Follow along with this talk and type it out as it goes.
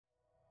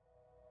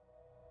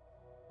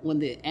When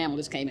the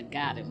ambulance came and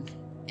got him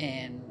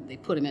and they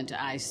put him into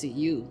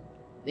ICU,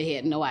 they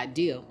had no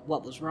idea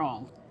what was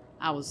wrong.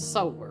 I was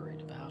so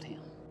worried about him.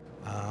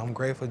 I'm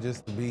grateful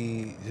just to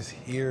be just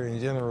here in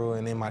general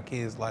and in my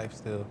kids' life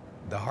still.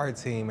 The heart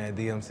team at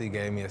DMC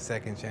gave me a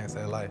second chance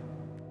at life.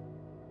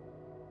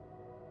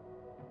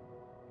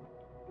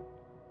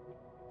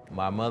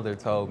 My mother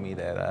told me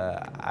that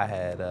I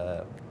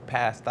had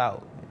passed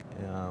out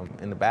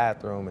in the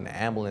bathroom and the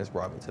ambulance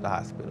brought me to the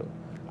hospital.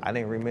 I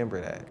didn't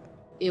remember that.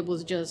 It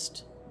was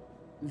just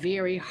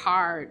very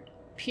hard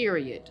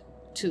period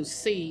to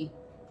see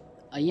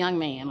a young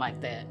man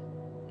like that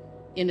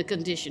in the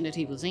condition that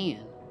he was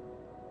in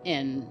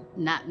and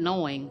not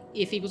knowing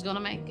if he was going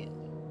to make it.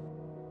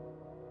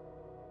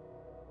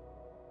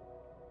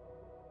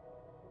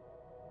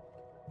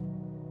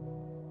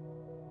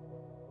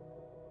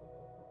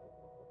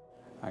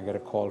 I get a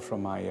call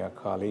from my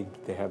colleague.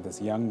 They have this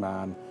young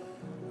man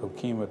who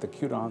came with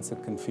acute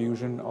onset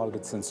confusion,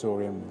 altered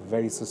sensorium,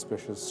 very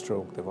suspicious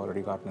stroke. They've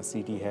already gotten a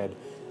CT head,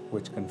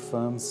 which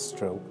confirms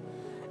stroke.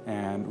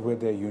 And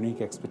with their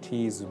unique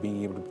expertise of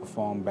being able to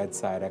perform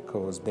bedside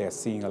echoes, they're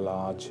seeing a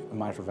large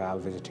mitral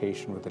valve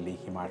vegetation with a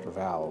leaky mitral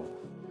valve.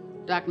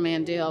 Dr.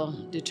 Mandel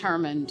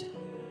determined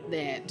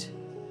that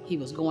he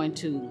was going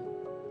to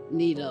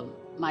need a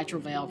mitral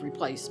valve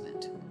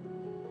replacement.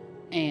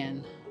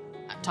 And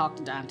I talked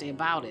to Dontae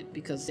about it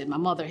because my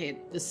mother had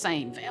the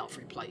same valve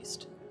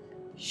replaced.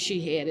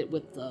 She had it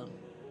with the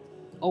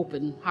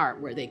open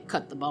heart where they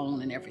cut the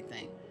bone and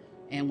everything.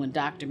 And when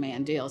Dr.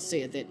 Mandel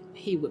said that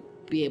he would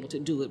be able to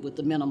do it with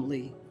the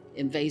minimally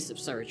invasive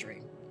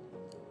surgery,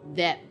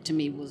 that to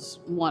me was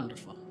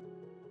wonderful.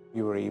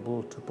 You were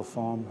able to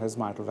perform his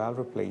mitral valve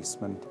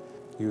replacement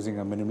using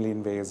a minimally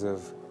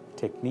invasive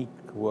technique,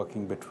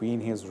 working between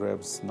his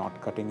ribs,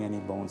 not cutting any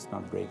bones,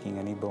 not breaking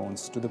any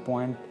bones, to the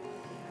point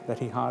that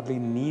he hardly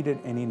needed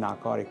any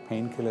narcotic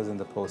painkillers in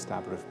the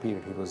postoperative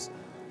period. He was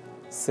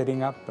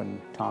sitting up and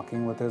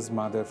talking with his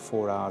mother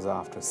 4 hours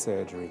after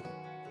surgery.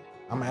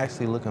 I'm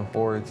actually looking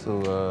forward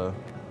to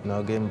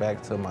getting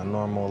back to my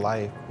normal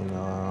life,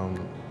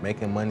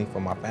 making money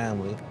for my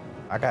family.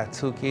 I got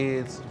 2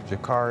 kids,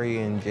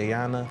 Jakari and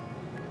Jayana.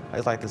 I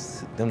just like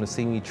them to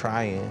see me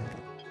trying.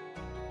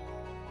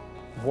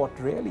 What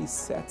really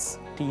sets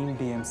Team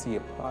DMC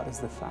apart is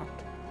the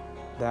fact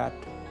that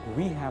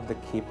we have the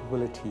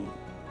capability,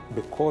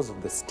 because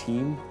of this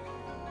team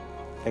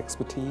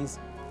expertise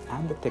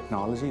and the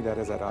technology that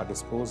is at our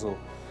disposal,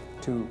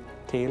 to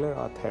tailor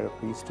our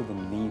therapies to the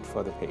need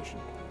for the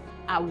patient.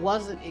 I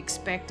wasn't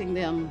expecting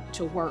them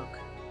to work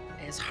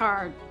as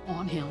hard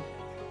on him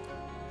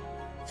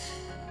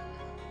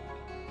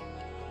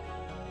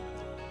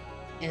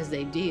as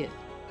they did,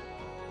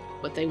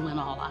 but they went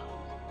all out.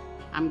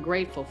 I'm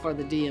grateful for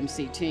the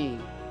DMC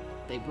team.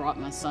 They brought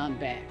my son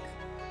back.